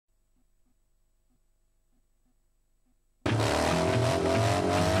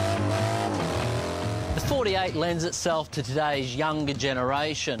48 lends itself to today's younger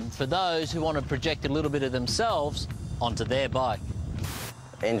generation for those who want to project a little bit of themselves onto their bike.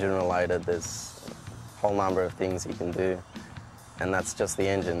 Engine related, there's a whole number of things you can do, and that's just the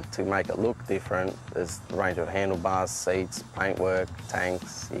engine. To make it look different, there's a range of handlebars, seats, paintwork,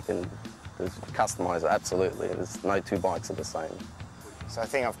 tanks. You can customise it, absolutely. There's no two bikes are the same. So I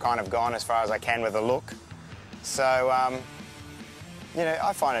think I've kind of gone as far as I can with the look. So, you know,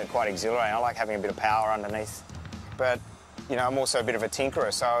 I find it quite exhilarating. I like having a bit of power underneath. But, you know, I'm also a bit of a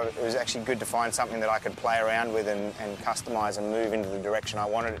tinkerer, so it was actually good to find something that I could play around with and customise and move into the direction I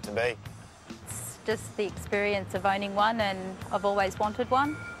wanted it to be. It's just the experience of owning one, and I've always wanted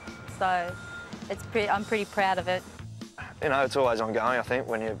one. So I'm pretty proud of it. You know, it's always ongoing, I think,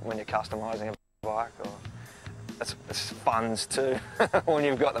 when you're customising a bike. Or it's funds too. When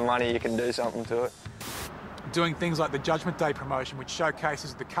you've got the money, you can do something to it. Doing things like the Judgment Day promotion, which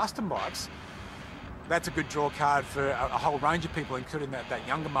showcases the custom bikes, that's a good draw card for a whole range of people, including that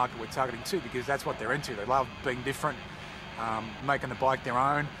younger market we're targeting too, because that's what they're into. They love being different, making the bike their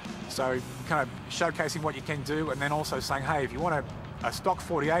own. So kind of showcasing what you can do, and then also saying, hey, if you want a stock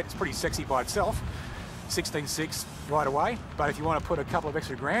 48, it's pretty sexy by itself, 16.6 right away, but if you want to put a couple of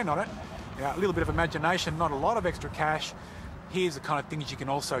extra grand on it, you know, a little bit of imagination, not a lot of extra cash, here's the kind of things you can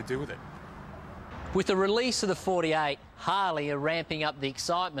also do with it. With the release of the 48, Harley are ramping up the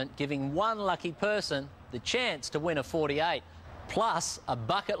excitement, giving one lucky person the chance to win a 48, plus a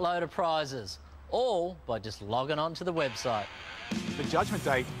bucket load of prizes, all by just logging on to the website. The Judgment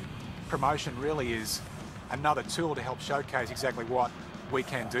Day promotion really is another tool to help showcase exactly what we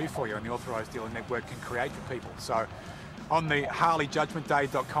can do for you and the Authorised Dealer Network can create for people. So on the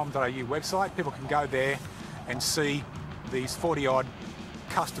harleyjudgmentday.com.au website, people can go there and see these 40-odd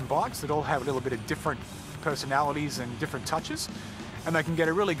custom bikes that all have a little bit of different personalities and different touches, and they can get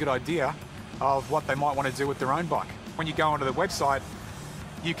a really good idea of what they might want to do with their own bike. When you go onto the website,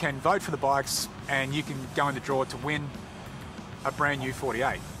 you can vote for the bikes and you can go in the draw to win a brand new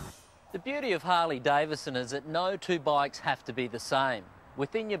 48. The beauty of Harley-Davidson is that no two bikes have to be the same.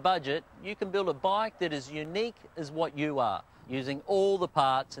 Within your budget, you can build a bike that is unique as what you are, using all the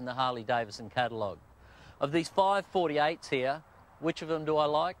parts in the Harley-Davidson catalogue. Of these 5 48s here, which of them do I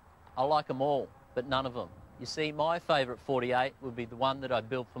like? I like them all, but none of them. You see, my favourite 48 would be the one that I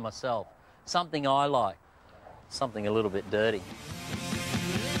built for myself. Something I like, something a little bit dirty.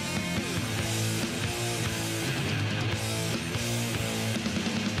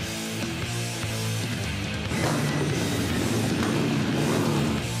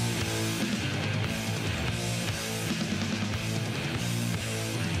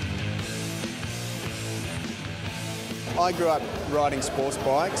 I grew up riding sports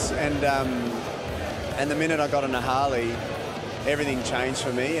bikes, and the minute I got on a Harley, everything changed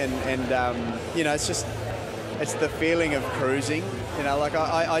for me. And you know, it's the feeling of cruising. You know, like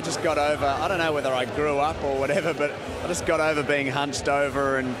I just got over. I don't know whether I grew up or whatever, but I just got over being hunched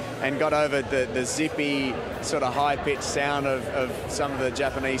over and got over the zippy sort of high-pitched sound of some of the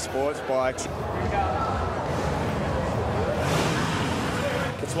Japanese sports bikes.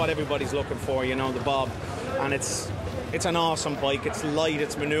 It's what everybody's looking for, you know, the Bob, and it's an awesome bike. It's light,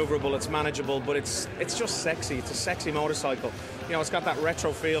 it's manoeuvrable, it's manageable, but it's just sexy. It's a sexy motorcycle. You know, it's got that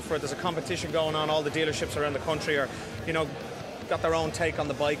retro feel for it. There's a competition going on. All the dealerships around the country are, you know, got their own take on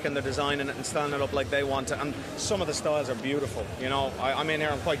the bike, and they're designing it and styling it up like they want it. And some of the styles are beautiful. You know, I'm in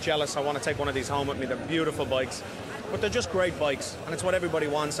here, I'm quite jealous. I want to take one of these home with me. They're beautiful bikes, but they're just great bikes, and it's what everybody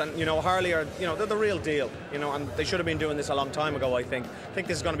wants. And, you know, Harley are, you know, they're the real deal, you know, and they should have been doing this a long time ago, I think. I think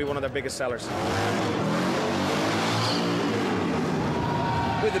this is going to be one of their biggest sellers.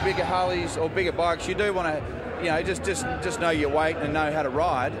 With the bigger Harleys or bigger bikes, you do want to, you know, just know your weight and know how to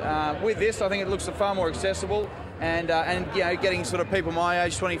ride. With this, I think it looks far more accessible, and you know, getting sort of people my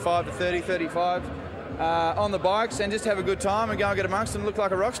age, 25 to 30, 35, on the bikes, and just have a good time and go and get amongst them and look like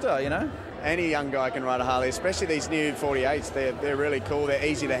a rock star, you know. Any young guy can ride a Harley, especially these new 48s. They're really cool. They're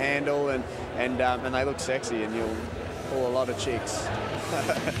easy to handle, and they look sexy, and you'll pull a lot of chicks.